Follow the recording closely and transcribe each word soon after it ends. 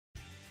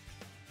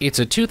It's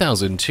a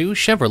 2002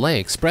 Chevrolet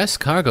Express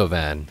cargo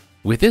van.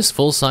 With this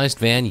full-sized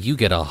van, you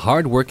get a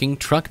hard-working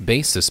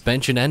truck-based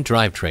suspension and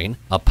drivetrain,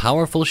 a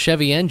powerful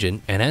Chevy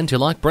engine, and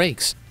anti-lock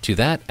brakes. To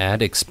that,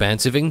 add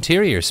expansive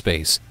interior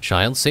space,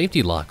 child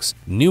safety locks,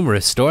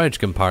 numerous storage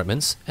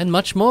compartments, and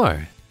much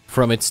more.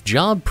 From its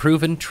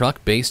job-proven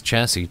truck-based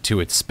chassis to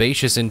its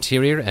spacious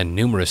interior and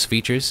numerous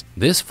features,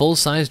 this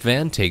full-sized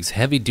van takes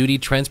heavy-duty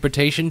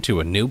transportation to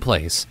a new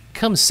place.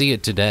 Come see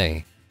it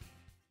today.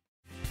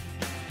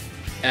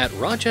 At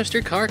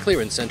Rochester Car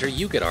Clearance Center,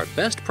 you get our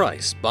best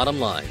price, bottom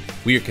line.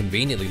 We are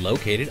conveniently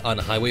located on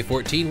Highway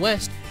 14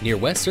 West, near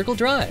West Circle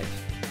Drive.